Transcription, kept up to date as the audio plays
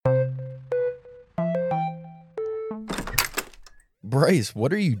Bryce,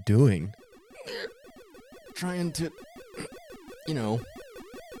 what are you doing? Trying to,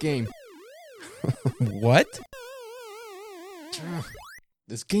 game. What?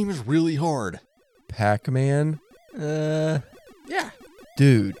 This game is really hard. Pac-Man? Yeah.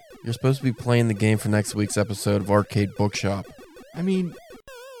 Dude, you're supposed to be playing the game for next week's episode of Arcade Bookshop. I mean,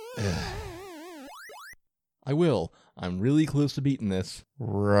 I will. I'm really close to beating this.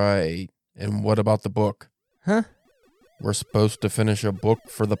 Right. And what about the book? Huh? We're supposed to finish a book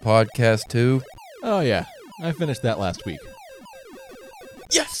for the podcast too? Oh, yeah. I finished that last week.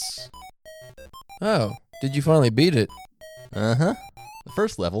 Yes! Oh, did you finally beat it? Uh-huh. The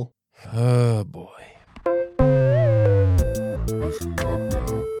first level. Oh, boy. Listen up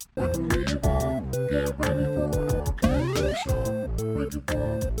now, when we evolve, get ready for Arcade Bookshop. Wake up,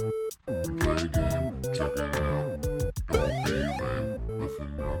 play a game, check it out. Don't be lame,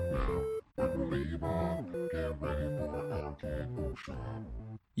 listen up now, when we evolve, get ready for Arcade Bookshop.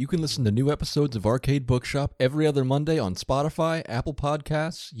 You can listen to new episodes of Arcade Bookshop every other Monday on Spotify, Apple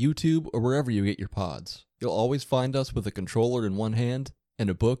Podcasts, YouTube, or wherever you get your pods. You'll always find us with a controller in one hand and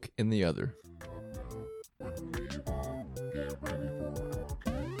a book in the other.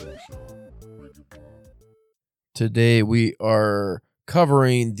 Today we are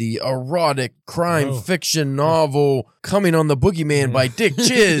covering the erotic crime fiction novel Coming on the Boogeyman by Dick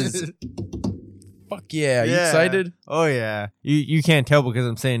Chiz. Fuck yeah. You excited? Oh, yeah. You can't tell because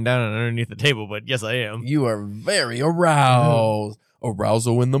I'm sitting down underneath the table, but yes, I am. You are very aroused.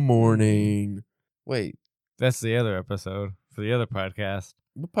 Arousal in the morning. Wait, That's the other episode for the other podcast.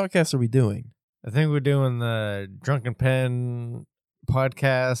 what podcast are we doing? I think we're doing the Drunken Pen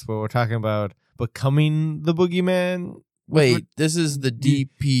podcast where we're talking about becoming the Boogeyman. Wait, this is the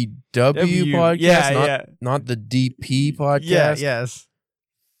DPW W, podcast? yeah, Not the DP podcast? Yeah, yes.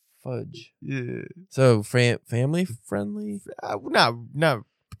 Fudge. Yeah. So, family friendly? Not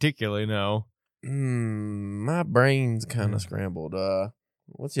particularly, no. My brain's kind of scrambled.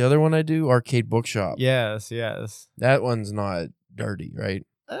 What's the other one I do? Arcade Bookshop. Yes. That one's not dirty, right?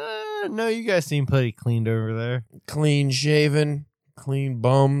 No, you guys seem pretty cleaned over there. Clean shaven, clean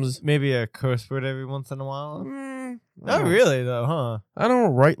bums. Maybe a curse word every once in a while. I Not don't- really, though, huh? I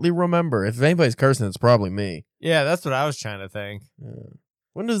don't rightly remember. If anybody's cursing, it's probably me. Yeah, that's what I was trying to think.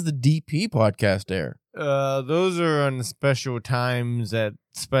 When does the DP podcast air? Those are on special times at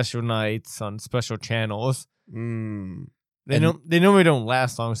special nights on special channels. They normally don't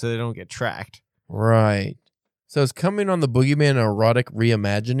last long, so they don't get tracked. Right. So it's Coming on the Boogeyman erotic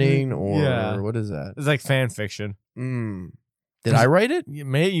reimagining, or Yeah. what is that? It's like fan fiction. Did I write it? You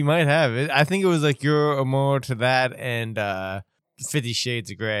might have it. I think it was like you're more to that and 50 Shades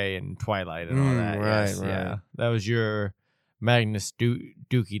of Grey and Twilight and all that. Right, yes, right. Yeah, that was your Magnus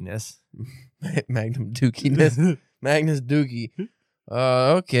Dookiness. Magnum Dookiness. Magnus Dookie.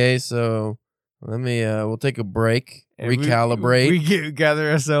 Okay, so let me, we'll take a break, And recalibrate, We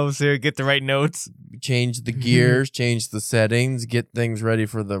gather ourselves here, get the right notes. change the gears, change the settings, get things ready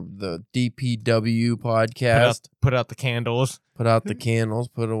for the DPW podcast. Put out the candles. Put out the candles,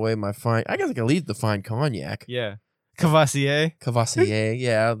 put away my fine, I guess I could leave the fine cognac. Yeah. Cavassier. Cavassier,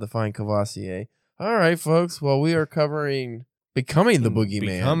 yeah, the fine Cavassier. All right, folks, well, we are covering Becoming the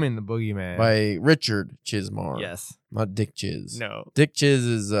Boogeyman. Becoming the Boogeyman. By Richard Chizmar. Yes. Not Dick Chiz. No. Dick Chiz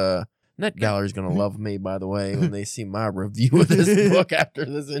is, Net Gallery's going to love me, by the way, when they see my review of this book after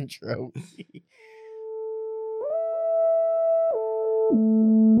this intro.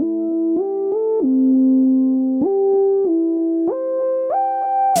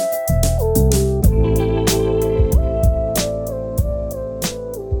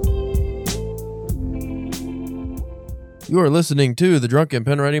 You are listening to the Drunken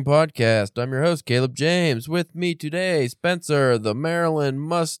Pen Writing Podcast. I'm your host, Caleb James. With me today, Spencer, the Maryland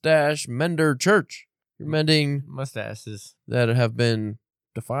Mustache Mender Church. You're mending Mustaches. that have been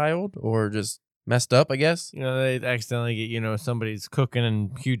defiled or just messed up, I guess. You know, they accidentally get, somebody's cooking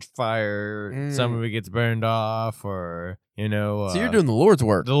in huge fire, some of it gets burned off, or, So you're doing the Lord's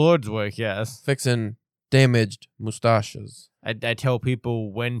work, the Lord's work, yes. fixing damaged mustaches. I tell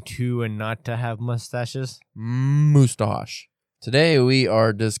people when to and not to have mustaches. Mustache. Today we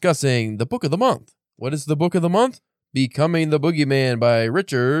are discussing the book of the month. What is the book of the month? Becoming the Boogeyman by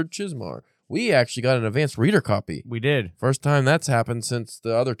Richard Chizmar. We actually got an advanced reader copy. We did. First time that's happened since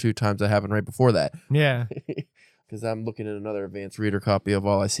the other two times that happened right before that. Yeah. Because I'm looking at another advanced reader copy of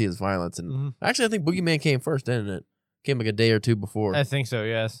All I See Is Violence. And actually, I think Boogeyman came first, didn't it? Came like a day or two before. I think so,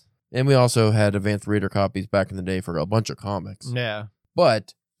 yes. And we also had advanced reader copies back in the day for a bunch of comics. Yeah.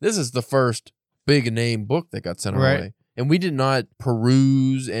 But this is the first big name book that got sent our Right. way. And we did not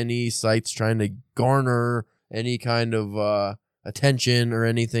peruse any sites trying to garner any kind of attention or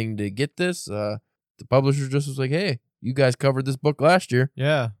anything to get this. The publisher just was like, hey, you guys covered this book last year.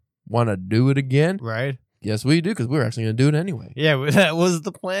 Yeah. Want to do it again? Right. Yes, we do, because we're actually going to do it anyway. Yeah, that was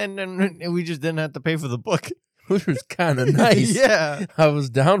the plan, and we just didn't have to pay for the book. Which was kind of nice. Yeah. I was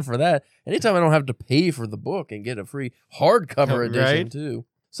down for that. Anytime I don't have to pay for the book and get a free hardcover edition, Right. too.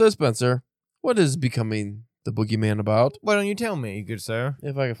 So, Spencer, what is Becoming the Boogeyman about? Why don't you tell me, good sir?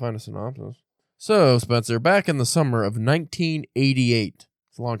 If I can find a synopsis. So, Spencer, back in the summer of 1988,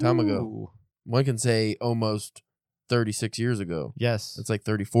 it's a long time ago. Ooh. One can say almost 36 years ago. Yes. It's like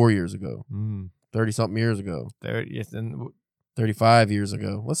 34 years ago. Mm. 30-something years ago. There. Yes. And 35 years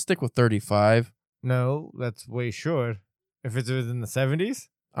ago. Let's stick with 35. no, that's way short. If it's within the 70s.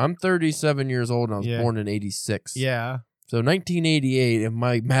 I'm 37 years old and I was Yeah. born in 86. Yeah. So 1988, if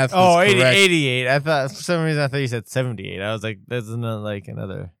my math is Oh, correct. 88. I thought for some reason I thought you said 78. I was like, that's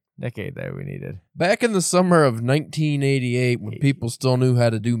another decade that we needed. Back in the summer of 1988, when people still knew how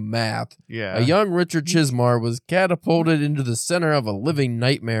to do math, Yeah. a young Richard Chizmar was catapulted into the center of a living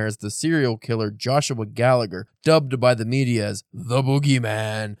nightmare as the serial killer Joshua Gallagher, dubbed by the media as the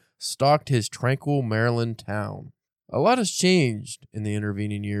Boogeyman, stalked his tranquil Maryland town. A lot has changed in the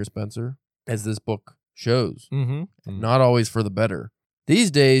intervening years, Spencer, as this book shows. Mm-hmm. Not always for the better.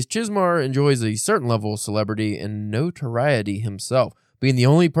 These days, Chizmar enjoys a certain level of celebrity and notoriety himself, being the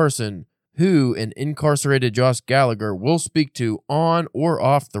only person who an incarcerated Josh Gallagher will speak to on or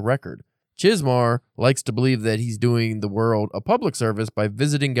off the record. Chizmar likes to believe that he's doing the world a public service by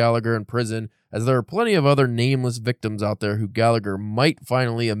visiting Gallagher in prison, as there are plenty of other nameless victims out there who Gallagher might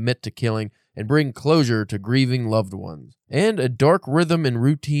finally admit to killing and bring closure to grieving loved ones. And a dark rhythm and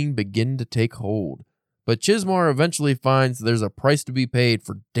routine begin to take hold. But Chizmar eventually finds there's a price to be paid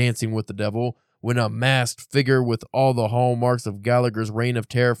for dancing with the devil when a masked figure with all the hallmarks of Gallagher's reign of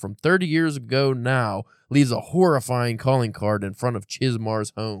terror from 30 years ago now leaves a horrifying calling card in front of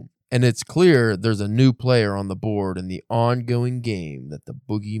Chizmar's home. And it's clear there's a new player on the board in the ongoing game that the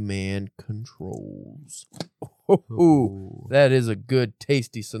Boogeyman controls. Ooh, that is a good,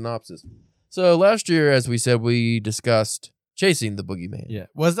 tasty synopsis. So last year, as we said, we discussed Chasing the Boogeyman. Yeah.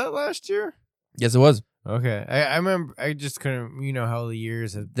 Was that last year? Yes, it was. Okay. I remember. I just couldn't. You know how the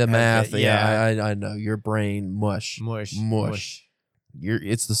years have. The math, Yeah. I know. Your brain, mush. Mush.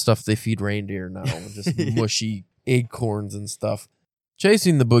 It's the stuff they feed reindeer now. Just mushy acorns and stuff.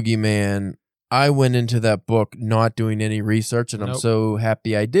 Chasing the Boogeyman, I went into that book not doing any research, and I'm Nope. so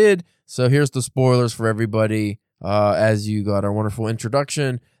happy I did. So here's the spoilers for everybody. As you got our wonderful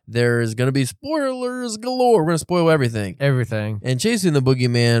introduction, there is going to be spoilers galore. We're going to spoil everything. Everything. And Chasing the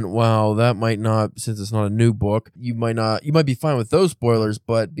Boogeyman, wow, that might not, since it's not a new book, you might be fine with those spoilers,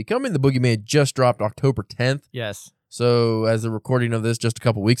 but Becoming the Boogeyman just dropped October 10th. Yes. So as the recording of this just a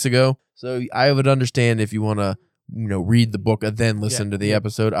couple weeks ago. So I would understand if you want to, read the book and then listen to the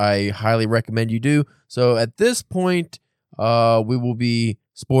episode. I highly recommend you do. So at this point, we will be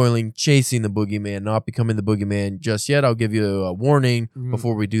spoiling Chasing the Boogeyman, not Becoming the Boogeyman just yet. I'll give you a warning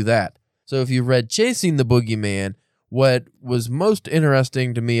before we do that. So if you read Chasing the Boogeyman, what was most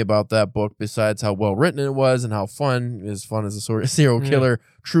interesting to me about that book, besides how well written it was and how fun as a sort of serial killer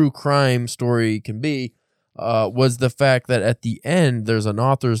true crime story can be, was the fact that at the end there's an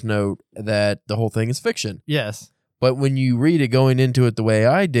author's note that the whole thing is fiction. Yes. But when you read it going into it the way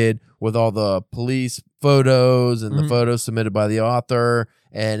I did, with all the police photos and the photos submitted by the author,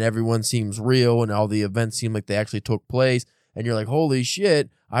 and everyone seems real and all the events seem like they actually took place, and you're like, holy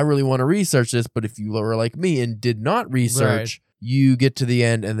shit, I really want to research this. But if you were like me and did not research, you get to the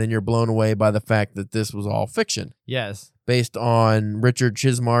end and then you're blown away by the fact that this was all fiction. Yes. Based on Richard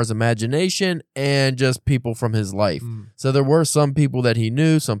Chizmar's imagination and just people from his life. So there were some people that he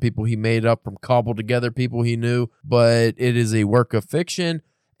knew, some people he made up from cobbled together people he knew, but it is a work of fiction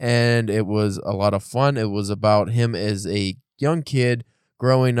and it was a lot of fun. It was about him as a young kid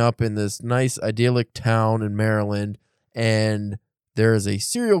growing up in this nice idyllic town in Maryland, and there is a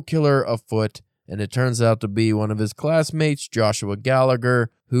serial killer afoot, and it turns out to be one of his classmates, Joshua Gallagher,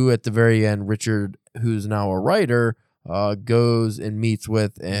 who at the very end, Richard, who's now a writer, goes and meets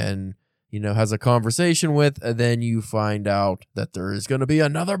with and, has a conversation with, and then you find out that there is going to be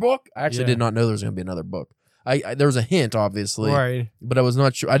another book. I actually did not know there was going to be another book. There was a hint, obviously, Right. but I was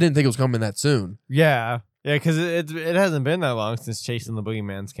not sure. I didn't think it was coming that soon. Yeah. Yeah, because it hasn't been that long since Chasing the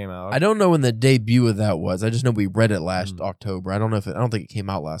Boogeymans came out. I don't know when the debut of that was. I just know we read it last October. I don't think it came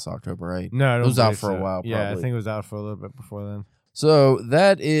out last October, right? No, I don't it was out believe for a so. while. Yeah, I probably. think it was out for a little bit before then. So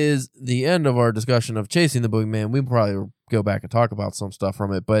that is the end of our discussion of Chasing the Boogeyman. We'll probably go back and talk about some stuff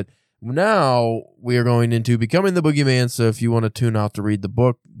from it, but now we are going into Becoming the Boogeyman. So if you want to tune out to read the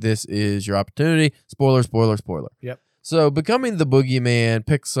book, this is your opportunity. Spoiler, spoiler, spoiler. Yep. So Becoming the Boogeyman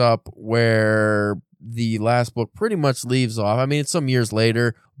picks up where the last book pretty much leaves off. I mean, it's some years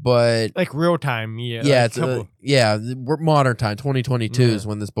later, but Like real time, yeah. yeah, like we're modern time. 2022 is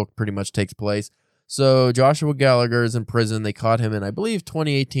when this book pretty much takes place. So Joshua Gallagher is in prison. They caught him in, I believe,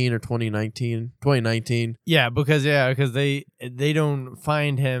 2018 or 2019. 2019. Yeah, because they don't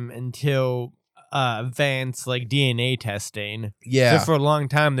find him until advanced like DNA testing. Yeah. So for a long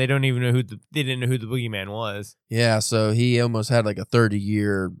time they don't even know they didn't know who the Boogeyman was. Yeah, so he almost had like a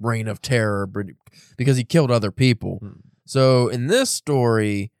 30-year reign of terror because he killed other people. So in this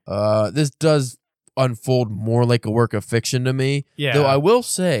story, this does unfold more like a work of fiction to me. Yeah. Though I will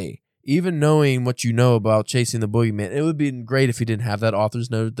say, even knowing what you know about Chasing the Boogeyman, it would be great if you didn't have that author's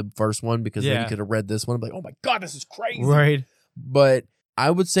note, the first one, because then you could have read this one and be like, oh my God, this is crazy. Right. But I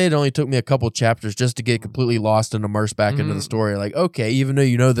would say it only took me a couple chapters just to get completely lost and immersed back into the story. Like, okay, even though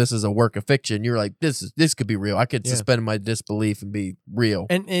you know this is a work of fiction, you're like, this could be real. I could suspend my disbelief and be real.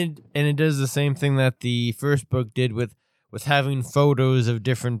 And it does the same thing that the first book did with having photos of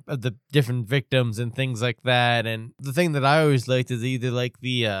the different victims and things like that. And the thing that I always liked is either like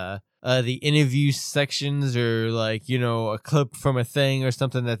the interview sections or like, you know, a clip from a thing or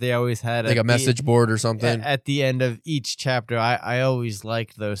something that they always had Like a message board or something. At the end of each chapter. I always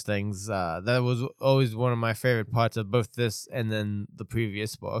liked those things. That was always one of my favorite parts of both this and then the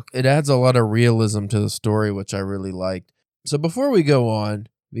previous book. It adds a lot of realism to the story, which I really liked. So before we go on,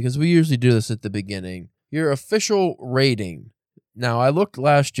 because we usually do this at the beginning, your official rating. Now, I looked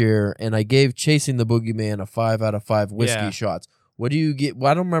last year and I gave Chasing the Boogeyman a 5 out of 5 whiskey shots. What do you get? Well,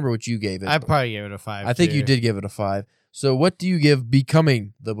 I don't remember what you gave it. I probably gave it a 5. I think you did give it a 5. So what do you give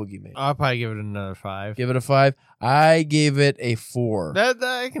Becoming the Boogeyman? I'll probably give it another 5. Give it a 5. I gave it a 4. That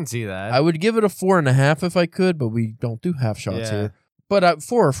I can see that. I would give it a 4.5 if I could, but we don't do half shots here. But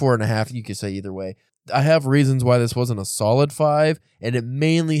 4 or 4.5, you could say either way. I have reasons why this wasn't a solid 5, and it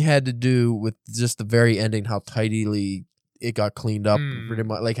mainly had to do with just the very ending, how tidily it got cleaned up, pretty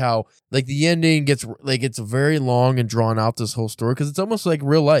much. Like how, like the ending gets, like it's very long and drawn out, this whole story, because it's almost like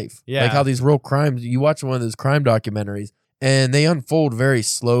real life. Yeah. Like how these real crimes, you watch one of those crime documentaries, and they unfold very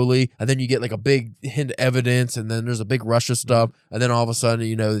slowly, and then you get like a big hint of evidence, and then there's a big rush of stuff, and then all of a sudden,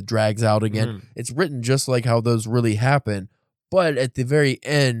 you know, it drags out again. It's written just like how those really happen. But at the very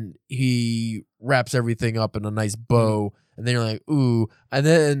end, he wraps everything up in a nice bow, and then you're like, ooh. And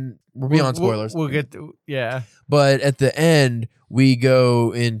then we're beyond spoilers. We'll get to, But at the end, we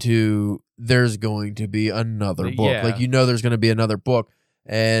go into there's going to be another book. Yeah. Like, you know, there's going to be another book.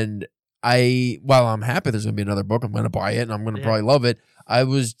 And while I'm happy there's going to be another book, I'm going to buy it and I'm going to probably love it. It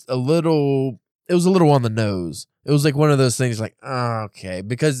was a little on the nose. It was like one of those things like, oh, okay.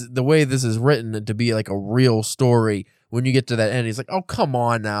 Because the way this is written to be like a real story, when you get to that end, he's like, oh, come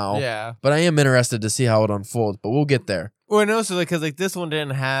on now. Yeah. But I am interested to see how it unfolds, but we'll get there. Well, and also because like this one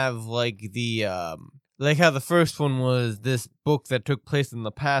didn't have like the like how the first one was this book that took place in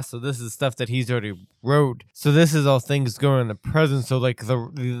the past, so this is stuff that he's already wrote. So this is all things going in the present. So like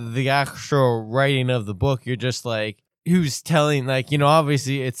the actual writing of the book, you're just like, who's telling? Like, you know,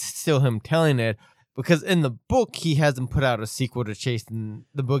 obviously it's still him telling it. Because in the book, he hasn't put out a sequel to Chasing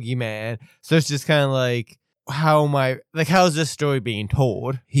the Boogeyman. So it's just kind of like, how's this story being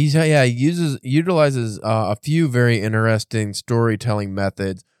told? He utilizes a few very interesting storytelling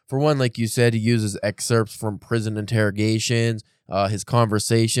methods. For one, like you said, he uses excerpts from prison interrogations, his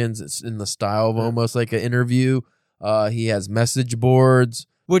conversations. It's in the style of almost like an interview. He has message boards.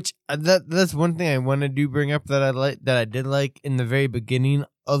 Which that's one thing I wanted to bring up that I did like in the very beginning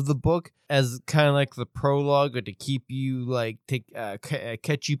of the book as kind of like the prologue or to keep you like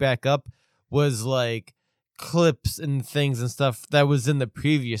catch you back up was like clips and things and stuff that was in the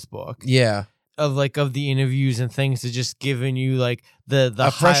previous book. Yeah. Of the interviews and things to just giving you like the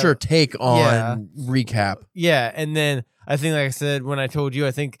a fresher take on recap. Yeah, and then I think, like I said, when I told you,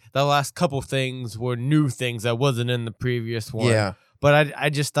 I think the last couple things were new things that wasn't in the previous one. Yeah. But I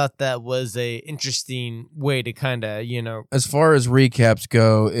just thought that was a interesting way to kind of, you know. As far as recaps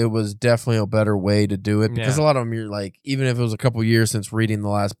go, it was definitely a better way to do it because a lot of them, you're like, even if it was a couple years since reading the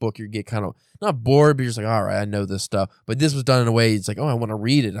last book, you get kind of not bored, but you're just like, all right, I know this stuff. But this was done in a way it's like, oh, I want to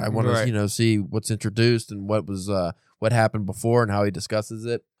read it. I want to, you know, see what's introduced and what happened before and how he discusses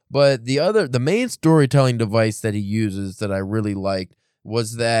it. But the main storytelling device that he uses that I really liked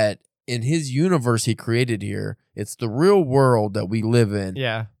was that in his universe he created here, it's the real world that we live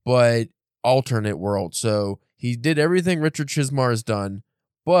in, but alternate world. So he did everything Richard Chizmar has done,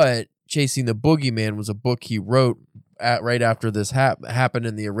 but Chasing the Boogeyman was a book he wrote right after this happened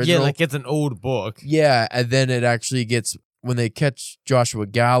in the original. Yeah, like it's an old book. Yeah, and then it actually gets when they catch Joshua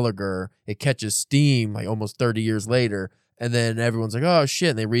Gallagher, it catches steam like almost 30 years later. And then everyone's like, oh, shit.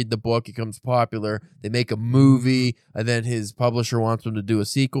 And they read the book. It becomes popular. They make a movie. And then his publisher wants him to do a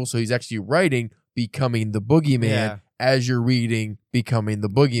sequel. So he's actually writing Becoming the Boogeyman as you're reading Becoming the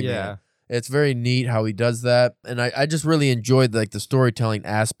Boogeyman. Yeah. It's very neat how he does that. And I just really enjoyed like the storytelling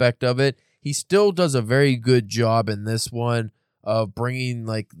aspect of it. He still does a very good job in this one of bringing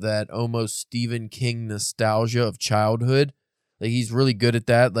like that almost Stephen King nostalgia of childhood. Like he's really good at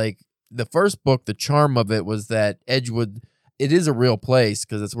that. Like the first book, the charm of it was that Edgewood, it is a real place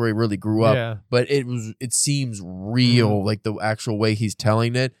because that's where he really grew up. Yeah. But it seems real, like the actual way he's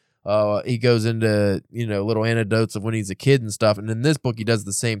telling it. He goes into, little anecdotes of when he's a kid and stuff. And in this book, he does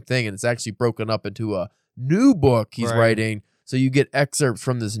the same thing. And it's actually broken up into a new book he's writing. So you get excerpts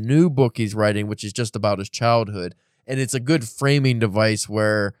from this new book he's writing, which is just about his childhood. And it's a good framing device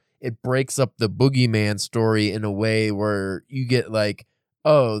where it breaks up the Boogeyman story in a way where you get like,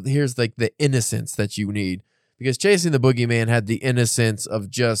 oh, here's like the innocence that you need. Because Chasing the Boogeyman had the innocence of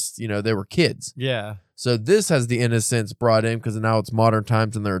just, they were kids. Yeah. So this has the innocence brought in because now it's modern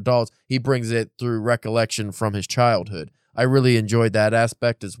times and they're adults. He brings it through recollection from his childhood. I really enjoyed that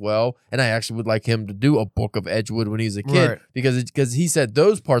aspect as well. And I actually would like him to do a book of Edgewood when he was a kid because he said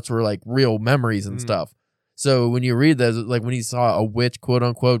those parts were like real memories and stuff. So when you read those, like when he saw a witch, quote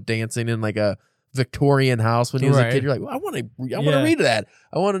unquote, dancing in like a Victorian house when he was a kid, you're like, well, I want to read that.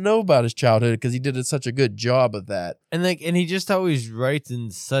 I want to know about his childhood because he did such a good job of that. And he just always writes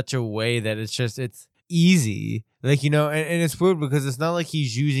in such a way that it's easy. And it's weird because it's not like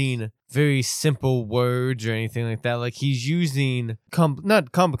he's using very simple words or anything like that. Like he's using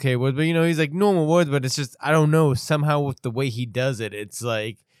not complicated words, but he's like normal words, but it's just, I don't know, somehow with the way he does it, it's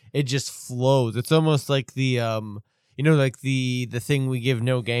like it just flows. It's almost like the like the thing we give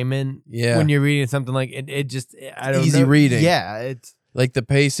Neil Gaiman when you're reading something like it just, I don't know. Easy reading. Yeah, it's like the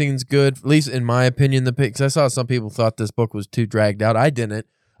pacing's good, at least in my opinion. Because I saw some people thought this book was too dragged out. I didn't.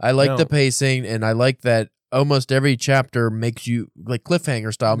 I like the pacing, and I like that almost every chapter makes you, like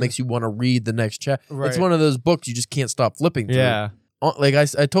cliffhanger style, makes you want to read the next chapter. Right. It's one of those books you just can't stop flipping through. Yeah. Like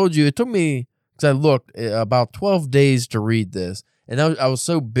I told you, it took me, because I looked, about 12 days to read this. And I was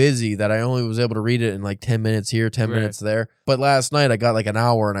so busy that I only was able to read it in like 10 minutes here, 10 minutes there. But last night I got like an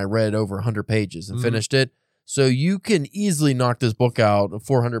hour and I read over 100 pages and finished it. So you can easily knock this book out, a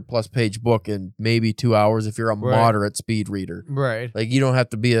 400 plus page book, in maybe 2 hours if you're a moderate speed reader. Right. Like you don't have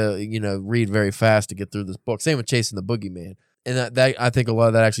to be read very fast to get through this book. Same with Chasing the Boogeyman. And that I think a lot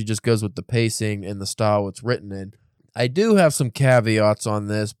of that actually just goes with the pacing and the style it's written in. I do have some caveats on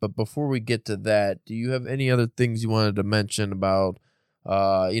this, but before we get to that, do you have any other things you wanted to mention about,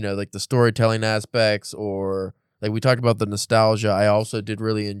 like the storytelling aspects, or like we talked about the nostalgia? I also did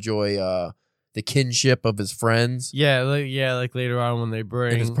really enjoy the kinship of his friends. Yeah, like later on when they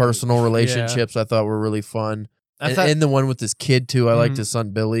bring and his personal relationships, I thought were really fun. And the one with his kid too. I liked his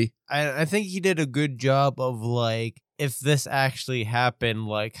son Billy. I think he did a good job of like, if this actually happened,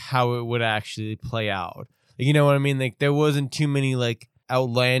 like how it would actually play out. You know what I mean? Like there wasn't too many like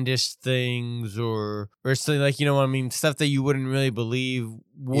outlandish things or something, like, you know what I mean? Stuff that you wouldn't really believe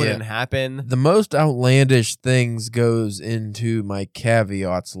wouldn't happen. The most outlandish things goes into my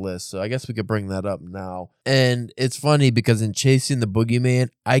caveats list, so I guess we could bring that up now. And it's funny because in Chasing the Boogeyman,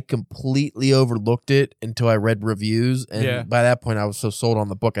 I completely overlooked it until I read reviews, and by that point I was so sold on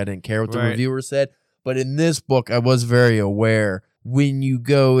the book I didn't care what the reviewer said. But in this book, I was very aware. When you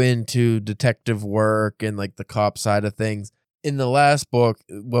go into detective work and like the cop side of things, in the last book,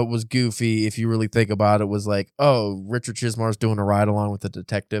 what was goofy, if you really think about it, was like, oh, Richard Chizmar's doing a ride along with the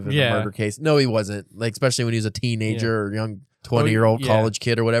detective in the murder case. No, he wasn't. Like, especially when he was a teenager or young 20-year-old college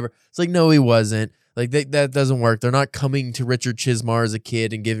kid or whatever. It's like, no, he wasn't. Like, that doesn't work. They're not coming to Richard Chizmar as a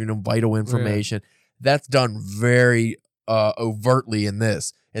kid and giving him vital information. That's done very overtly in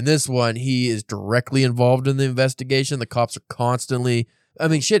this. In this one, he is directly involved in the investigation. The cops are constantly, I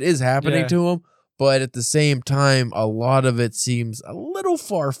mean, shit is happening to him, but at the same time, a lot of it seems a little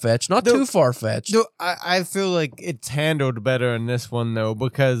far-fetched. Not too far-fetched. No, I feel like it's handled better in this one, though,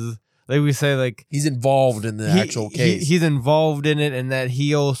 because, like we say, like, he's involved in the actual case. He's involved in it, and that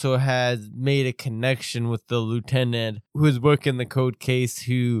he also has made a connection with the lieutenant who was working the cold case,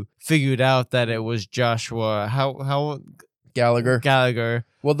 who figured out that it was Joshua. How Gallagher.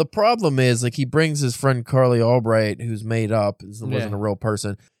 Well, the problem is, like, he brings his friend Carly Albright, who's made up. This wasn't a real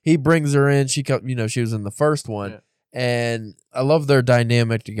person. He brings her in. She was in the first one. And I love their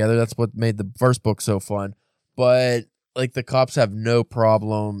dynamic together. That's what made the first book so fun. But, like, the cops have no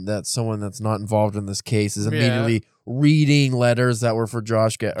problem that someone that's not involved in this case is immediately reading letters that were for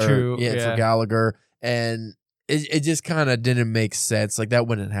for Gallagher. And it just kind of didn't make sense. Like that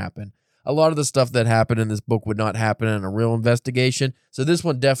wouldn't happen. A lot of the stuff that happened in this book would not happen in a real investigation. So this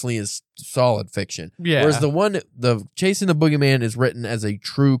one definitely is solid fiction. Yeah. Whereas the Chasing the Boogeyman is written as a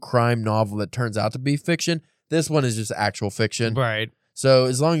true crime novel that turns out to be fiction. This one is just actual fiction. Right. So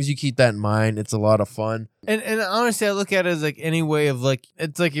as long as you keep that in mind, it's a lot of fun. And honestly, I look at it as like any way of like,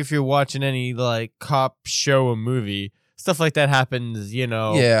 it's like if you're watching any like cop show or movie, stuff like that happens,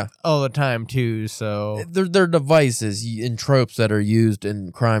 Yeah. all the time too. So They're devices and tropes that are used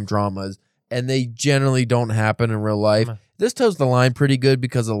in crime dramas, and they generally don't happen in real life. This toes the line pretty good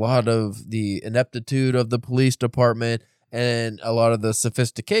because a lot of the ineptitude of the police department and a lot of the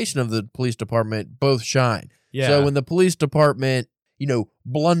sophistication of the police department both shine. yeah. So when the police department,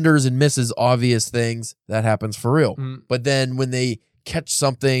 blunders and misses obvious things, that happens for real. But then when they catch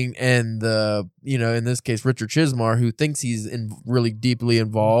something and in this case, Richard Chizmar, who thinks he's really deeply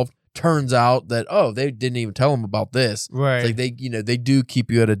involved, turns out that, they didn't even tell him about this. Right. It's like they do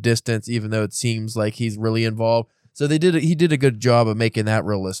keep you at a distance, even though it seems like he's really involved. So he did a good job of making that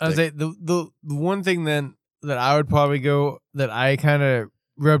realistic. I would say the one thing then that I would probably go that I kind of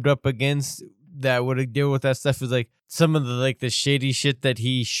rubbed up against that would deal with that stuff is like some of the shady shit that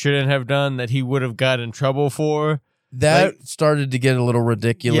he shouldn't have done that he would have got in trouble for. That started to get a little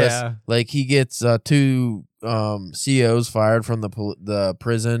ridiculous. Yeah. Like he gets 2 COs fired from the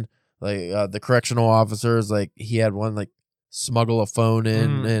prison. Like the correctional officers, like he had one like smuggle a phone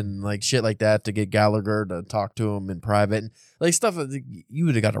in and like shit like that to get Gallagher to talk to him in private, and like stuff that you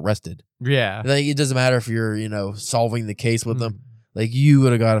would have got arrested. Yeah. Like it doesn't matter if you're solving the case with them. Like you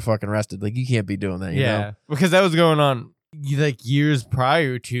would have got fucking arrested. Like you can't be doing that. You know? Because that was going on like years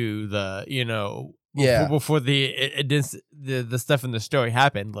prior to the before the stuff in the story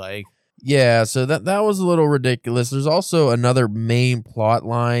happened. Like yeah, so that was a little ridiculous. There's also another main plot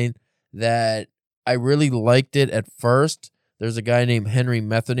line that I really liked it at first. There's a guy named Henry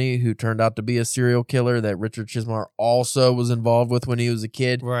Metheny who turned out to be a serial killer that Richard Chizmar also was involved with when he was a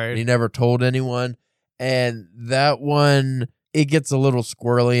kid. right. And he never told anyone. And that one, it gets a little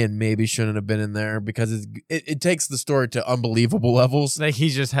squirrely and maybe shouldn't have been in there because it takes the story to unbelievable levels. Like he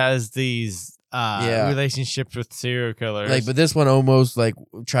just has these relationships with serial killers. Like, but this one almost like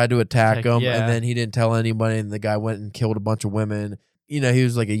tried to attack him, yeah. and then he didn't tell anybody, and the guy went and killed a bunch of women. He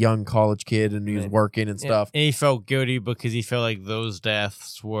was like a young college kid, and he was working and stuff. And he felt guilty because he felt like those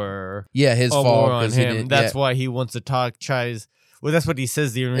deaths were his fault on because him. That's why he wants to tries. Well, that's what he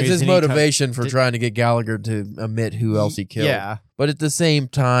says. It's his motivation for trying to get Gallagher to admit who else he killed. Yeah. But at the same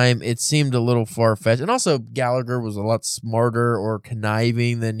time, it seemed a little far-fetched. And also, Gallagher was a lot smarter or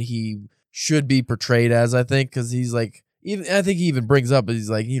conniving than he should be portrayed as, I think, because he's like, I think he even brings up, he's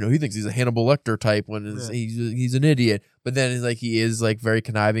like, he thinks he's a Hannibal Lecter type when he's an idiot. But then he's like, he is like very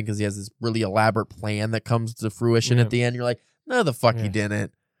conniving because he has this really elaborate plan that comes to fruition at the end. You're like, no, the fuck he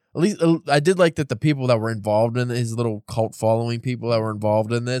didn't. At least I did like that the people that were involved in his little cult following people that were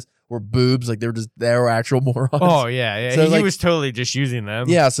involved in this were boobs. Like they were actual morons. Oh yeah. So, he was totally just using them.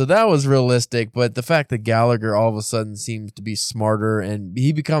 Yeah, so that was realistic. But the fact that Gallagher all of a sudden seems to be smarter and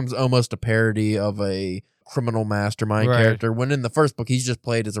he becomes almost a parody of a criminal mastermind character, when in the first book he's just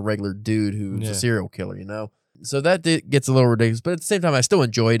played as a regular dude who's a serial killer, So that gets a little ridiculous, but at the same time, I still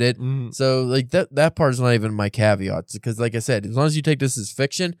enjoyed it. So like that part is not even my caveats because, like I said, as long as you take this as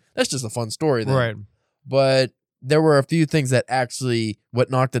fiction, that's just a fun story then. Right. But there were a few things that actually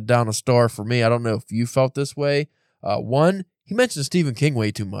what knocked it down a star for me. I don't know if you felt this way. One, he mentioned Stephen King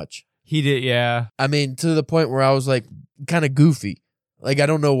way too much. He did, yeah. I mean, to the point where I was like kind of goofy. Like, I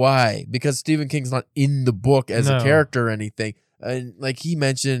don't know why, because Stephen King's not in the book as a character or anything. And like he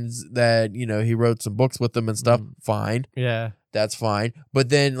mentions that, he wrote some books with them and stuff. Fine. Yeah. That's fine. But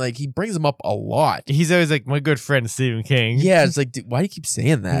then like he brings them up a lot. He's always like, my good friend Stephen King. Yeah, it's like, dude, why do you keep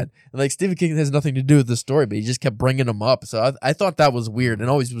saying that? And like Stephen King has nothing to do with the story, but he just kept bringing them up. So I thought that was weird, and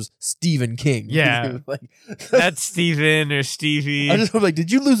always was Stephen King. Yeah. Like that's Stephen or Stevie. I just was like,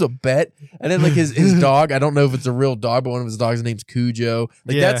 did you lose a bet? And then like his dog, I don't know if it's a real dog, but one of his dogs' name's Cujo.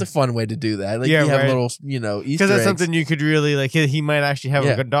 Like that's a fun way to do that. Like you have little, Easter because that's eggs. something you could really like. He might actually have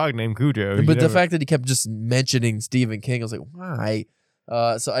a good dog named Cujo. But the fact that he kept just mentioning Stephen King, I was like, why?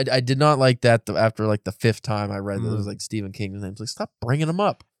 So I did not like that after like the 5th time I read that it was like Stephen King's name. Like, stop bringing him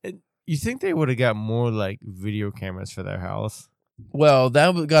up. You think they would have got more like video cameras for their house? Well,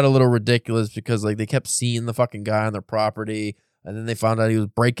 that got a little ridiculous because like they kept seeing the fucking guy on their property, and then they found out he was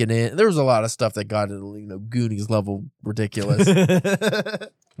breaking in. There was a lot of stuff that got Goonies level ridiculous.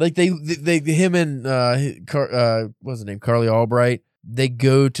 Like him and what's his name, Carly Albright. They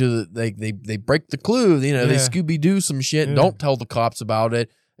go to they break the clue, they Scooby Doo some shit and don't tell the cops about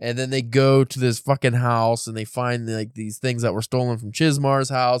it, And then they go to this fucking house and they find like these things that were stolen from Chizmar's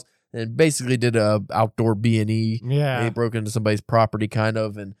house and basically did a outdoor B&E. Yeah. They broke into somebody's property kind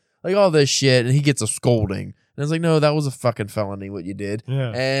of and like all this shit. And he gets a scolding. And I was like, no, that was a fucking felony what you did.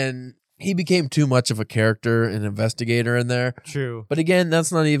 Yeah. And he became too much of a character and investigator in there. True. But again,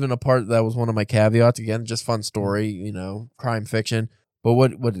 that's not even a part that was one of my caveats. Again, just fun story, you know, crime fiction. But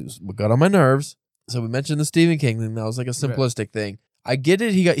what got on my nerves, so we mentioned the Stephen King thing. That was like a simplistic thing. I get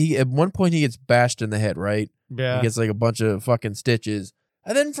it. He at one point he gets bashed in the head, right? Yeah. He gets like a bunch of fucking stitches.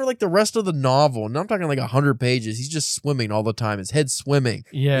 And then for like the rest of the novel, and I'm talking like 100 pages, he's just swimming all the time. His head's swimming.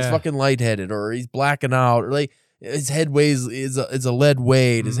 Yeah. He's fucking lightheaded or he's blacking out or like his head weighs is a lead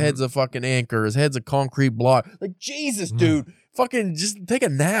weight. His head's a fucking anchor. His head's a concrete block. Like Jesus, dude, fucking just take a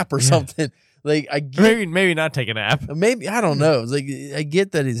nap or something. Like I get, maybe not take a nap. maybe I don't know. It's like I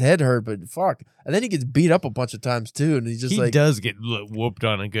get that his head hurt, but fuck. And then he gets beat up a bunch of times too, and he's just he like does get whooped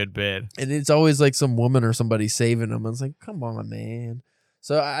on a good bit. And it's always like some woman or somebody saving him. And it's like, come on, man.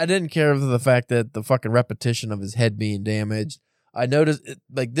 So I didn't care for the fact that the fucking repetition of his head being damaged. I noticed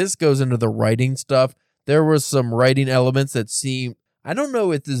like this goes into the writing stuff. There was some writing elements that seemed. I don't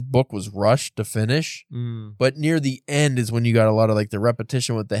know if this book was rushed to finish, but near the end is when you got a lot of like the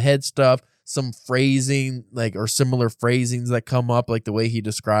repetition with the head stuff. Some phrasing like or similar phrasings that come up like the way he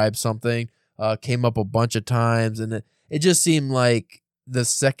describes something came up a bunch of times and it just seemed like the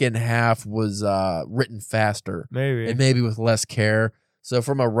second half was written faster and maybe with less care. So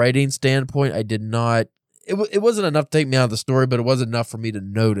from a writing standpoint, I did not it wasn't enough to take me out of the story, but it was enough for me to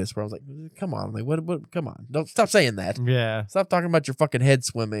notice where I was like, come on, like what come on, don't stop saying that. Yeah, stop talking about your fucking head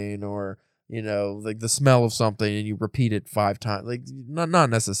swimming or you know like the smell of something and you repeat it 5 times, like not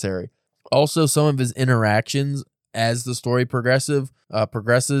necessary. Also, some of his interactions as the story progresses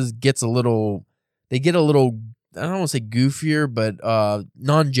gets a little. They get a little. I don't want to say goofier, but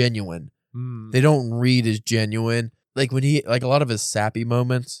non-genuine. They don't read as genuine. Like when he like a lot of his sappy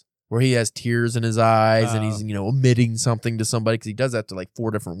moments where he has tears in his eyes and he's omitting something to somebody because he does that to like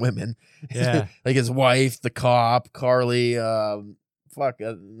 4 different women. Yeah, like his wife, the cop, Carly. No,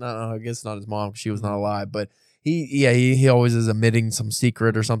 I guess not his mom. She was not alive, but. He always is omitting some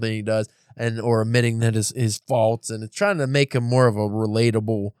secret or something he does or omitting that his faults and it's trying to make him more of a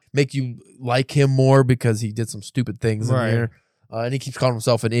relatable, make you like him more because he did some stupid things in here. And he keeps calling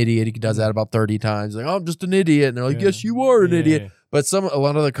himself an idiot. He does that about 30 times. Like, oh, I'm just an idiot. And they're like, yes, you are an idiot. But a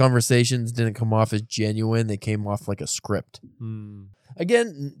lot of the conversations didn't come off as genuine. They came off like a script.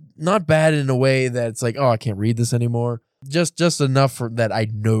 Again, not bad in a way that it's like, oh, I can't read this anymore. Just enough for that I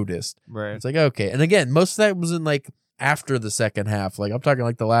noticed. Right. It's like, okay. And again, most of that was in like after the second half. Like I'm talking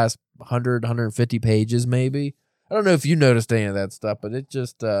like the last 100, 150 pages maybe. I don't know if you noticed any of that stuff, but it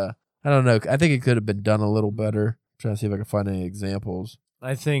just, I don't know. I think it could have been done a little better. I'm trying to see if I can find any examples.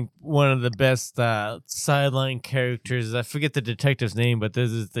 I think one of the best sideline characters, I forget the detective's name, but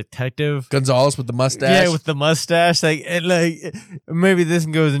there's this detective. Gonzalez with the mustache? Yeah, with the mustache. Like maybe this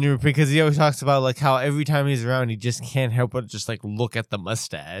goes in your because he always talks about like how every time he's around, he just can't help but just like look at the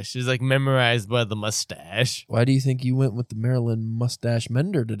mustache. He's like memorized by the mustache. Why do you think you went with the Maryland mustache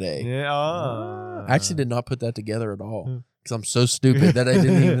mender today? Yeah. I actually did not put that together at all because I'm so stupid that I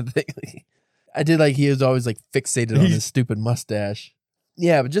didn't even think. I did like he was always like fixated on his stupid mustache.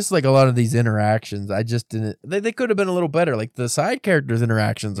 Yeah, but just like a lot of these interactions, I just didn't. They could have been a little better. Like the side characters'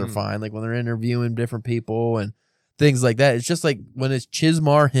 interactions are fine. Like when they're interviewing different people and things like that. It's just like when it's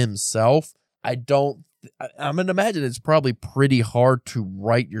Chizmar himself, I'm going to imagine it's probably pretty hard to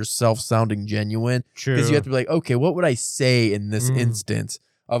write yourself sounding genuine. True. Because you have to be like, okay, what would I say in this instance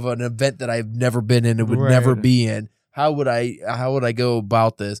of an event that I've never been in and would never be in? How would I go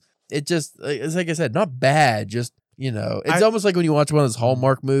about this? It just, it's like I said, not bad, just. You know, it's almost like when you watch one of those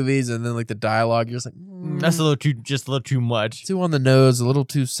Hallmark movies and then like the dialogue, you're just like, that's a little too much. Too on the nose, a little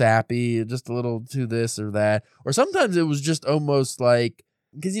too sappy, just a little too this or that. Or sometimes it was just almost like,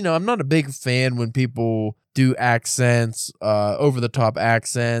 because, you know, I'm not a big fan when people do accents, over the top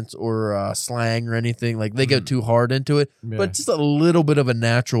accents or slang or anything. Like they go too hard into it. Yeah. But just a little bit of a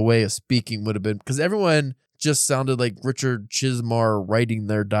natural way of speaking would have been, because everyone just sounded like Richard Chizmar writing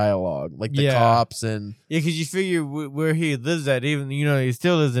their dialogue, like the cops and because you figure where he lives at, even he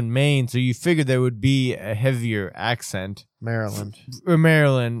still lives in Maine, so you figured there would be a heavier accent. Maryland,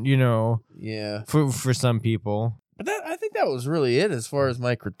 yeah, for some people. But I think that was really it as far as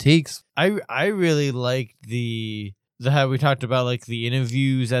my critiques. I really liked the how we talked about like the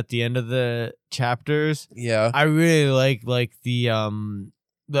interviews at the end of the chapters. Yeah, I really like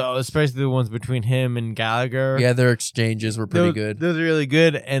especially the ones between him and Gallagher. Yeah, their exchanges were pretty good. Those are really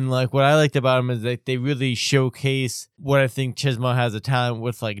good. And like what I liked about them is that they really showcase what I think Chizmar has a talent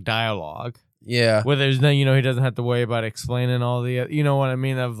with, like dialogue. Yeah. Where there's no, he doesn't have to worry about explaining all the, you know what I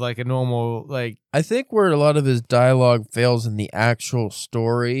mean, of like a normal, like. I think where a lot of his dialogue fails in the actual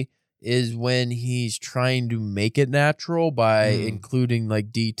story is when he's trying to make it natural by including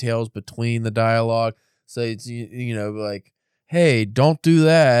like details between the dialogue. So it's, like, hey, don't do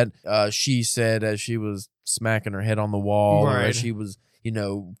that. She said as she was smacking her head on the wall, or as she was,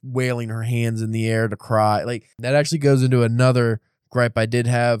 wailing her hands in the air to cry. Like, that actually goes into another gripe I did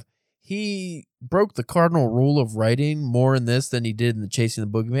have. He broke the cardinal rule of writing more in this than he did in the Chasing the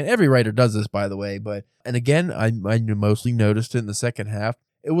Boogeyman. Every writer does this, by the way. And again, I mostly noticed it in the second half.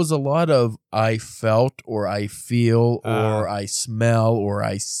 It was a lot of I felt or I feel or I smell or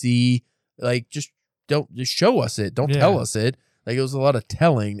I see. Like, just show us it. Don't tell us it. Like, it was a lot of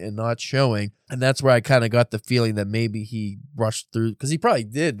telling and not showing. And that's where I kind of got the feeling that maybe he rushed through, because he probably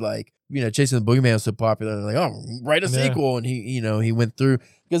did, like, Chasing the Boogeyman was so popular. Like, oh, write a sequel. And he went through,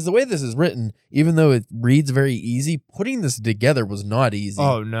 because the way this is written, even though it reads very easy, putting this together was not easy.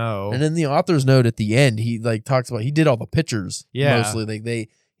 Oh, no. And in the author's note at the end, he like talks about, he did all the pictures mostly. Like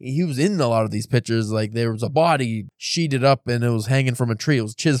he was in a lot of these pictures. Like, there was a body sheeted up and it was hanging from a tree. It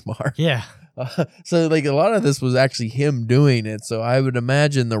was Chizmar. Yeah. So like a lot of this was actually him doing it. So I would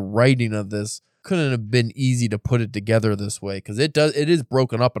imagine the writing of this couldn't have been easy to put it together this way, because it is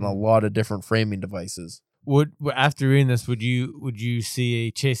broken up in a lot of different framing devices. After reading this, would you see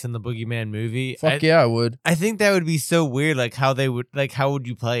a Chasing the Boogeyman movie? Fuck yeah, I would. I think that would be so weird. Like, how would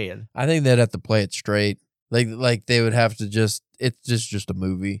you play it? I think they'd have to play it straight. Like they would have to it's just a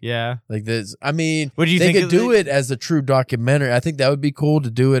movie. Yeah. Like this. I mean, what do you they think could do it as a true documentary. I think that would be cool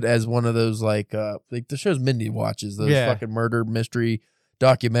to do it as one of those like the shows Mindy watches, those fucking murder mystery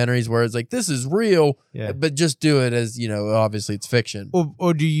documentaries where it's like, this is real, but just do it as, obviously it's fiction.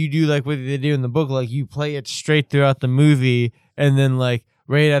 Or do you do like what they do in the book, like you play it straight throughout the movie and then like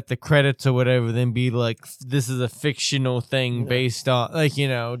right at the credits or whatever, then be like, this is a fictional thing based on, like,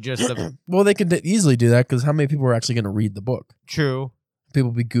 just a... Well, they could easily do that, because how many people are actually going to read the book? True.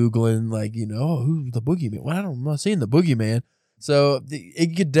 People be Googling, like, who's the Boogeyman? Well, I'm not seeing the Boogeyman. So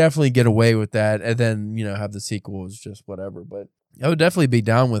it could definitely get away with that, and then, have the sequel is just whatever. But I would definitely be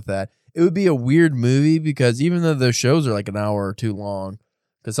down with that. It would be a weird movie, because even though those shows are like an hour or two long,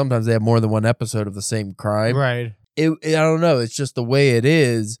 because sometimes they have more than one episode of the same crime. Right. I don't know. It's just the way it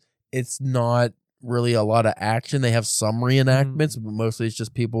is. It's not really a lot of action. They have some reenactments, but mostly it's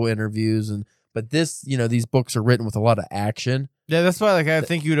just people interviews. But this, these books are written with a lot of action. Yeah, that's why, like, I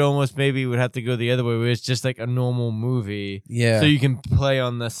think you'd almost maybe would have to go the other way, where it's just like a normal movie. Yeah. So you can play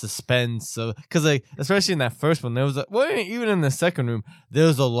on the suspense. Because, like, especially in that first one, there was, even in the second room, there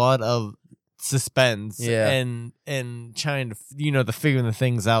was a lot of suspense and trying to, the figuring the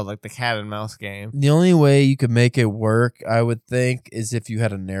things out, like the cat and mouse game. The only way you could make it work, I would think, is if you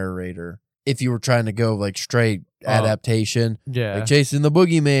had a narrator. If you were trying to go, like, straight adaptation. Like Chasing the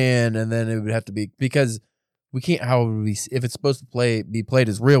Boogeyman, and then it would have to be, because we can't, if it's supposed to be played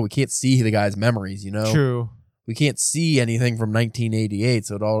as real, we can't see the guy's memories, True. We can't see anything from 1988,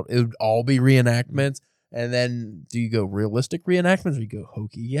 so it would all be reenactments. And then do you go realistic reenactments or you go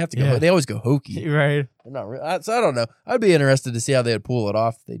hokey? You have to go, they always go hokey. Right. They're not real. So I don't know. I'd be interested to see how they'd pull it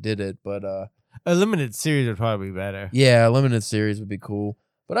off if they did it, but a limited series would probably be better. Yeah, a limited series would be cool.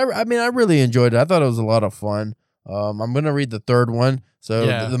 But I mean, I really enjoyed it. I thought it was a lot of fun. I'm going to read the third one. So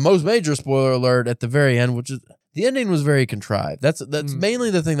the most major spoiler alert at the very end, which is the ending was very contrived. That's mainly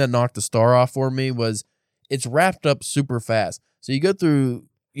the thing that knocked the star off for me, was it's wrapped up super fast. So you go through,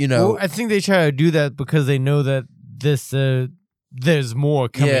 Well, I think they try to do that because they know that there's more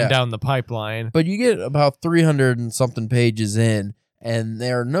coming down the pipeline. But you get about 300 and something pages in, and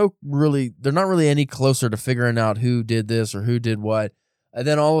they're not really any closer to figuring out who did this or who did what. And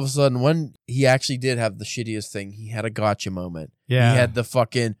then all of a sudden, when he actually did have the shittiest thing, he had a gotcha moment. Yeah. He had the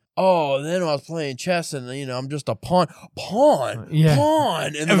fucking, then I was playing chess and, I'm just a pawn. Pawn. And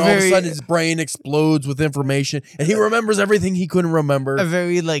then all of a sudden his brain explodes with information and he remembers everything he couldn't remember. A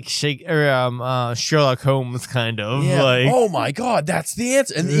very like Sherlock Holmes kind of. Yeah. Like, oh my God, that's the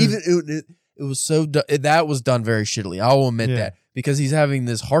answer. And even it was so, that was done very shittily. I will admit that. Because he's having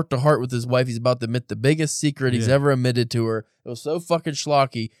this heart-to-heart with his wife. He's about to admit the biggest secret he's ever admitted to her. It was so fucking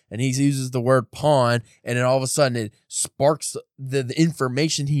schlocky, and he uses the word pawn, and then all of a sudden it sparks the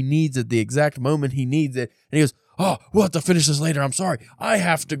information he needs at the exact moment he needs it. And he goes, we'll have to finish this later. I'm sorry. I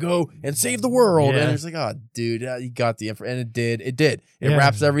have to go and save the world. And it's like, dude, you got the info. And it did. It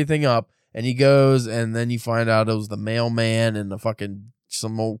wraps everything up, and he goes, and then you find out it was the mailman and the fucking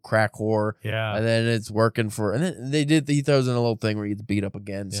some old crack whore. Yeah. And then it's working for, and then he throws in a little thing where he gets beat up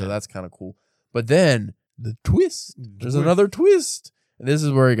again. So that's kind of cool. But then the twist, there's another twist. And this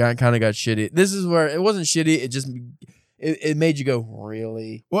is where it kind of got shitty. This is where it wasn't shitty. It just, it made you go,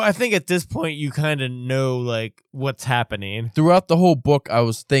 really? Well, I think at this point you kind of know like what's happening. Throughout the whole book, I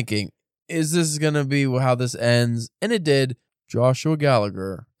was thinking, is this going to be how this ends? And it did. Joshua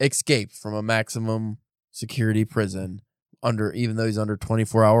Gallagher escaped from a maximum security prison even though he's under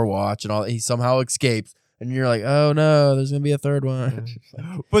 24-hour watch and all. He somehow escapes, and you're like, oh no, there's gonna be a third one.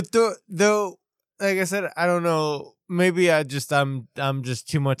 But though, like I said, I don't know. Maybe I'm just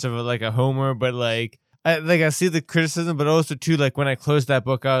too much of a homer, but I see the criticism, but also too when I closed that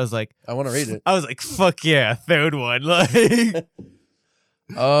book, I was like, I want to read it. I was like, fuck yeah, a third one,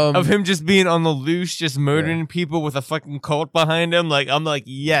 of him just being on the loose, just murdering people with a fucking cult behind him. I'm like,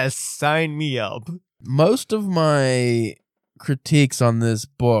 yes, sign me up. Most of my critiques on this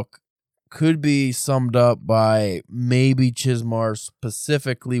book could be summed up by maybe Chizmar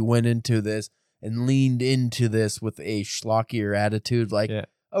specifically went into this and leaned into this with a schlockier attitude.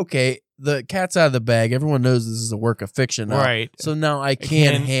 Okay, the cat's out of the bag. Everyone knows this is a work of fiction now. Right. So now I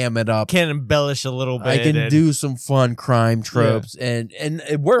can ham it up. Can embellish a little bit. I can do some fun crime tropes and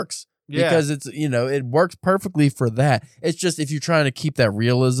it works. Yeah. Because it's, it works perfectly for that. It's just if you're trying to keep that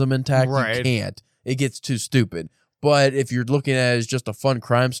realism intact, you can't. It gets too stupid. But if you're looking at it as just a fun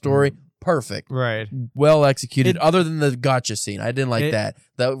crime story, perfect. Right. Well executed. Other than the gotcha scene. I didn't like that.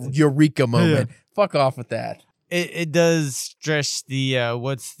 The Eureka moment. Yeah. Fuck off with that. It does stress the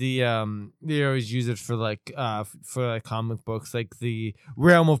they always use it for comic books, the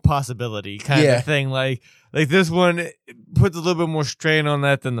realm of possibility kind of thing. Like this one puts a little bit more strain on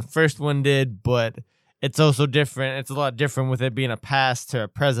that than the first one did, but it's also different. It's a lot different with it being a past to a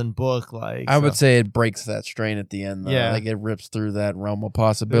present book. I would say it breaks that strain at the end, though. Yeah. It rips through that realm of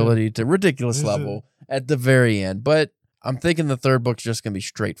possibility to ridiculous level at the very end. But I'm thinking the third book's just going to be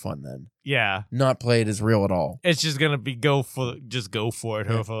straight fun then. Yeah. Not played as real at all. It's just going to be go for it,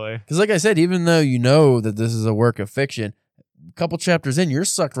 hopefully. Because like I said, even though you know that this is a work of fiction, a couple chapters in, you're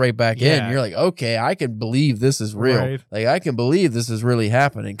sucked right back in. You're like, okay, I can believe this is real. Right. I can believe this is really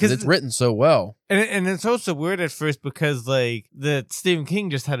happening because it's written so well. And it's also weird at first because the Stephen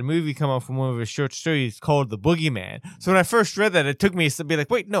King just had a movie come out from one of his short stories called The Boogeyman. So when I first read that, it took me to be like,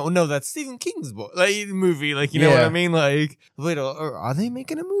 wait, no, that's Stephen King's book, movie. You know what I mean? Wait, are they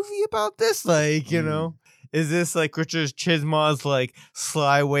making a movie about this? You know. Is this Richard Chizmar's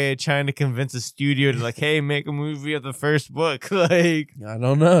sly way of trying to convince a studio to hey, make a movie of the first book? I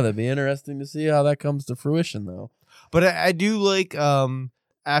don't know. That'd be interesting to see how that comes to fruition, though. But I do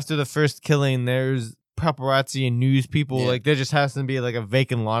after the first killing, there's paparazzi and news people. There just has to be a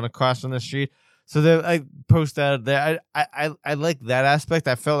vacant lawn across from the street. So they post out there. I like that aspect.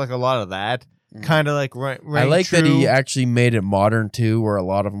 I felt a lot of that. Kind of right. I like that he actually made it modern too, where a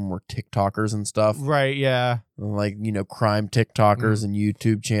lot of them were TikTokers and stuff. Right, yeah. Crime TikTokers and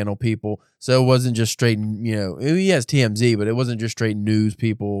YouTube channel people. So it wasn't just straight, he has TMZ, but it wasn't just straight news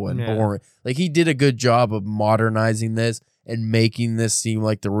people and boring. He did a good job of modernizing this and making this seem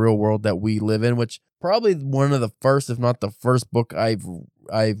like the real world that we live in, which probably one of the first, if not the first book I've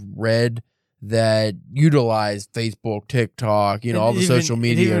read that utilize Facebook, TikTok, all the social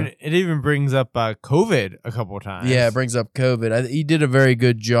media. It even brings up COVID a couple of times. Yeah, it brings up COVID. He did a very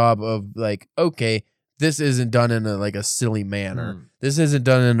good job of okay, this isn't done in a silly manner. This isn't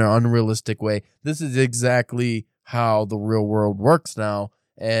done in an unrealistic way. This is exactly how the real world works now.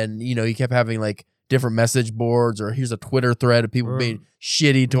 And, he kept having different message boards, or here's a Twitter thread of people being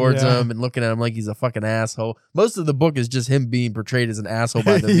shitty towards him and looking at him like he's a fucking asshole. Most of the book is just him being portrayed as an asshole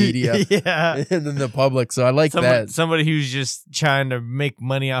by the media and then the public. So I like that. Somebody who's just trying to make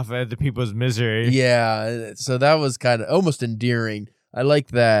money off of other people's misery. Yeah. So that was kind of almost endearing. I like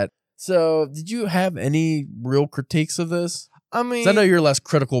that. So did you have any real critiques of this? I mean, 'cause I know you're less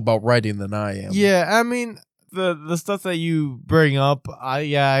critical about writing than I am. Yeah. I mean, the stuff that you bring up,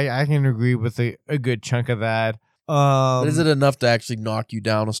 I can agree with a good chunk of that. But is it enough to actually knock you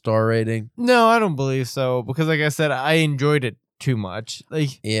down a star rating? No, I don't believe so. Because like I said, I enjoyed it too much.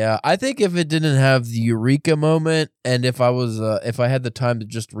 Yeah, I think if it didn't have the Eureka moment, and if I had the time to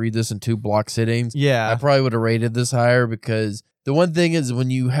just read this in 2 block sittings, I probably would have rated this higher. Because the one thing is when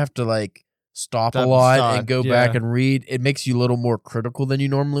you have to stop a lot and go back and read, it makes you a little more critical than you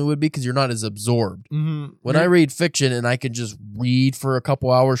normally would be because you're not as absorbed. Mm-hmm. When I read fiction and I can just read for a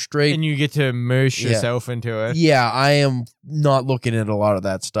couple hours straight, and you get to immerse yourself into it. Yeah, I am not looking at a lot of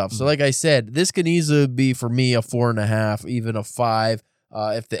that stuff. So like I said, this can easily be for me a 4.5, even a 5,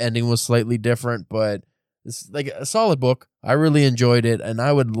 if the ending was slightly different. But It's like a solid book. I really enjoyed it, and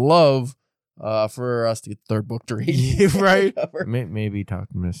I would love for us to get the third book to read. Right? Maybe talk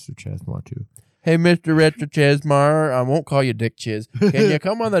to Mr. Chizmar too. Hey, Mr. Retro Chizmar, I won't call you Dick Chiz. Can you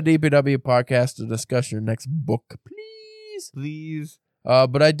come on the DPW podcast to discuss your next book, please? Please.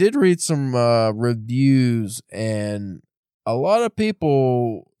 But I did read some reviews, and a lot of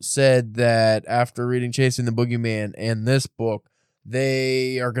people said that after reading Chasing the Boogeyman and this book,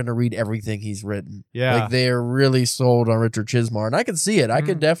 they are going to read everything he's written. Yeah. Like, they are really sold on Richard Chizmar, and I can see it. I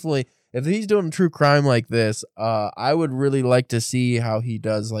could definitely, if he's doing true crime like this, I would really like to see how he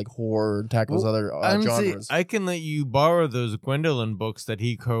does, like, horror and tackles other genres. I can let you borrow those Gwendolyn books that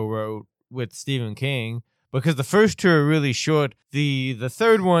he co-wrote with Stephen King, because the first two are really short. The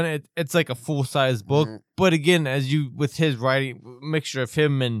third one, it's like a full-size book. But again, with his writing, mixture of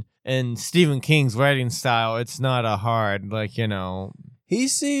him and Stephen King's writing style, it's not a hard, like, He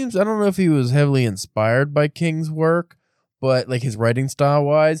seems, I don't know if he was heavily inspired by King's work, but like his writing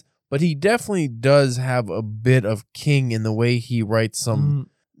style-wise, but he definitely does have a bit of King in the way he writes some...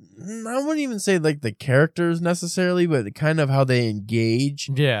 I wouldn't even say like the characters necessarily, but kind of how they engage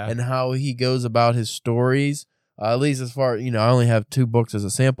and how he goes about his stories. At least as far, I only have 2 books as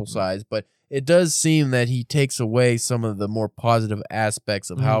a sample size, but it does seem that he takes away some of the more positive aspects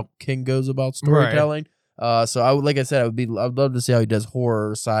of how King goes about storytelling. So I would, like I said, I'd love to see how he does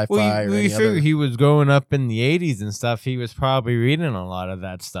horror, sci-fi, or any figure other. he was growing up in the 80s and stuff. He was probably reading a lot of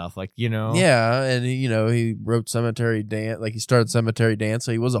that stuff, like, Yeah, and he wrote Cemetery Dance, like he started Cemetery Dance,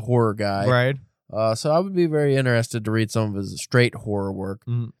 so he was a horror guy. Right. So I would be very interested to read some of his straight horror work,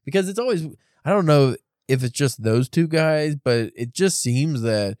 because it's always, I don't know if it's just those 2 guys, but it just seems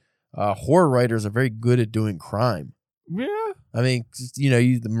that horror writers are very good at doing crime. Yeah. I mean,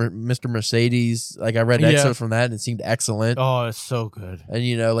 Mr. Mercedes, like I read excerpts from that and it seemed excellent. Oh, it's so good.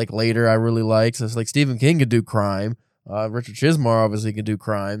 And, like later I really liked, so it's like Stephen King could do crime. Richard Chizmar obviously can do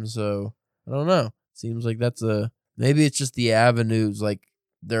crime. So I don't know. Seems like maybe it's just the avenues, like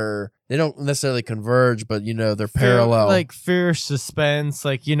they don't necessarily converge, but they're parallel. Like fear, suspense,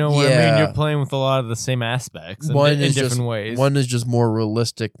 like what I mean. You're playing with a lot of the same aspects in different ways. One is just more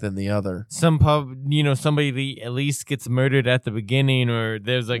realistic than the other. Somebody at least gets murdered at the beginning, or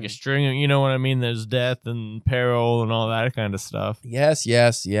there's like a string of, what I mean. There's death and peril and all that kind of stuff. Yes.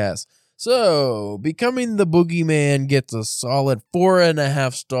 So, Becoming the Boogeyman gets a solid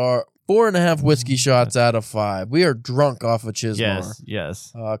 4.5 whiskey shots out of 5. We are drunk off of Chizmar.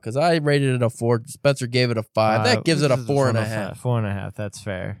 Yes. Because I rated it a 4. Spencer gave it a 5. That gives it a 4.5. 4.5. That's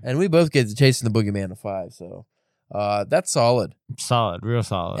fair. And we both get Chasing the Boogeyman a 5. So that's solid. Solid. Real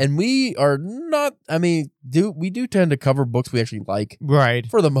solid. And we are not, we do tend to cover books we actually like. Right.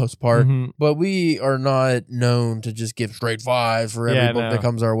 For the most part. But we are not known to just give straight 5s for every book that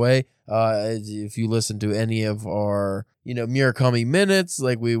comes our way. If you listen to any of our, Murakami Minutes,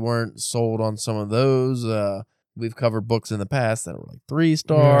 like we weren't sold on some of those. We've covered books in the past that were like 3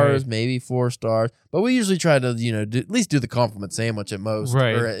 stars, maybe 4 stars. But we usually try to, at least do the compliment sandwich at most.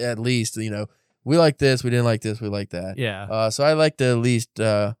 Right. Or at least, we like this, we didn't like this, we like that. Yeah. So I like to at least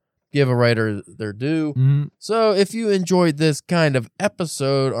give a writer their due. So if you enjoyed this kind of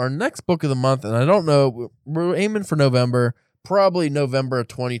episode, our next book of the month, and I don't know, we're aiming for November. Probably November of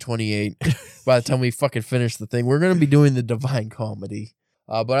 2028 by the time we fucking finish the thing. We're going to be doing the Divine Comedy.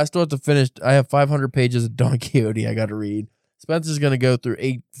 But I still have to finish. I have 500 pages of Don Quixote I got to read. Spencer's going to go through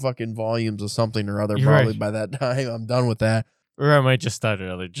 8 fucking volumes of something or other. Probably by that time. I'm done with that. Or I might just start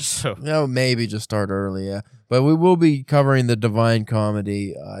early, just so. No, maybe just start early, yeah. But we will be covering the Divine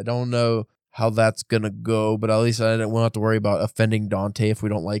Comedy. I don't know how that's going to go, but at least I won't have to worry about offending Dante if we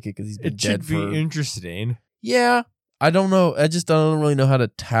don't like it, because he's been dead for... It should be interesting. Yeah. I don't know. I don't really know how to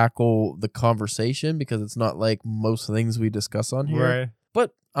tackle the conversation, because it's not like most things we discuss on here. Right.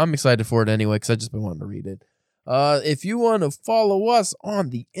 But I'm excited for it anyway, because I've just been wanting to read it. If you want to follow us on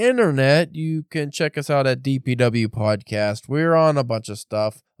the internet, you can check us out at DPW Podcast. We're on a bunch of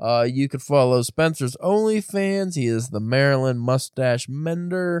stuff. You could follow Spencer's OnlyFans. He is the Maryland Mustache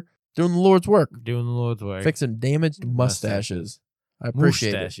Mender, doing the Lord's work. Fixing damaged mustaches. I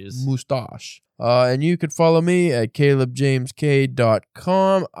appreciate it. Mustache. And you could follow me at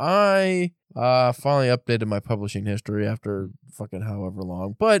calebjamesk.com. I finally updated my publishing history after fucking however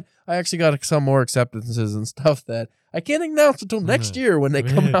long. But I actually got some more acceptances and stuff that I can't announce until next year when they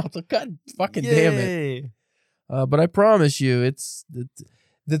come out. So God fucking damn it. But I promise you,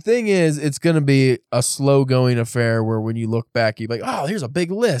 the thing is, it's going to be a slow-going affair where when you look back, you're like, oh, here's a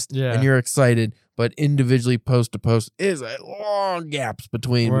big list. Yeah. And you're excited. But individually, post to post, is a long gaps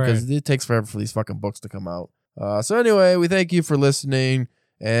between, because it takes forever for these fucking books to come out. So anyway, we thank you for listening.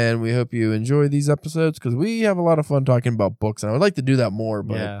 And we hope you enjoy these episodes because we have a lot of fun talking about books. And I would like to do that more,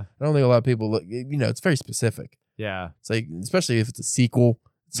 but I don't think a lot of people look, it's very specific. Yeah. It's like, especially if it's a sequel,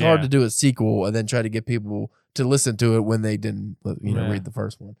 it's hard to do a sequel and then try to get people to listen to it when they didn't, read the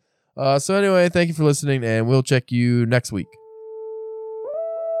first one. So anyway, thank you for listening, and we'll check you next week.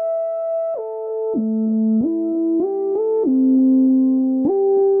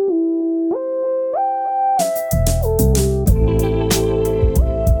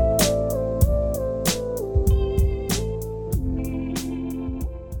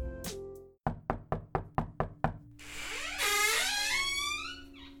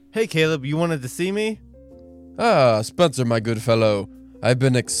 Hey, Caleb, you wanted to see me? Ah, Spencer, my good fellow. I've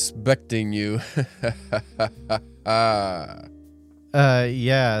been expecting you.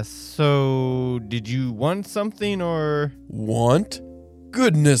 Yeah, so did you want something or? Want?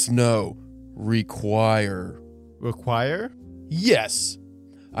 Goodness, no. Require. Require? Yes.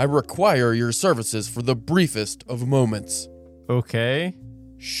 I require your services for the briefest of moments. Okay.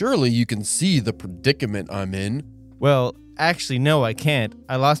 Surely you can see the predicament I'm in. Well, actually, no, I can't.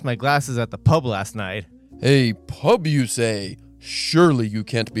 I lost my glasses at the pub last night. A pub, you say? Surely you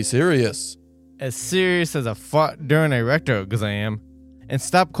can't be serious. As serious as a fought during a recto exam. And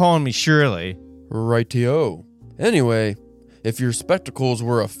stop calling me Shirley. Rightio. Anyway, if your spectacles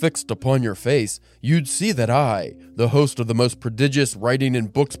were affixed upon your face, you'd see that I, the host of the most prodigious writing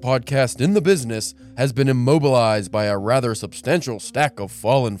and books podcast in the business, has been immobilized by a rather substantial stack of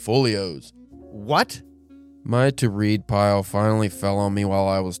fallen folios. What? My to-read pile finally fell on me while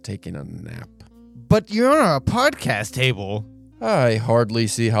I was taking a nap. But you're on a podcast table. I hardly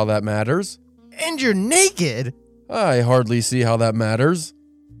see how that matters. And you're naked. I hardly see how that matters.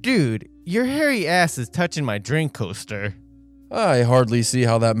 Dude, your hairy ass is touching my drink coaster. I hardly see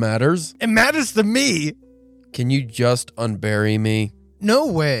how that matters. It matters to me. Can you just unbury me? No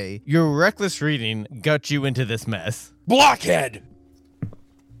way. Your reckless reading got you into this mess. Blockhead!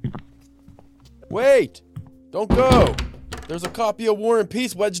 Wait! Don't go! There's a copy of War and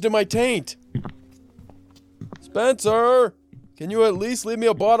Peace wedged in my taint. Spencer! Can you at least leave me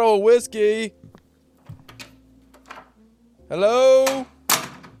a bottle of whiskey? Hello?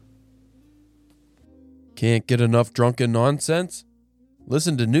 Can't get enough drunken nonsense?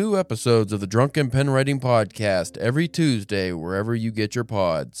 Listen to new episodes of the Drunken Pen Writing Podcast every Tuesday wherever you get your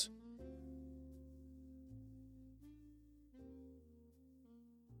pods.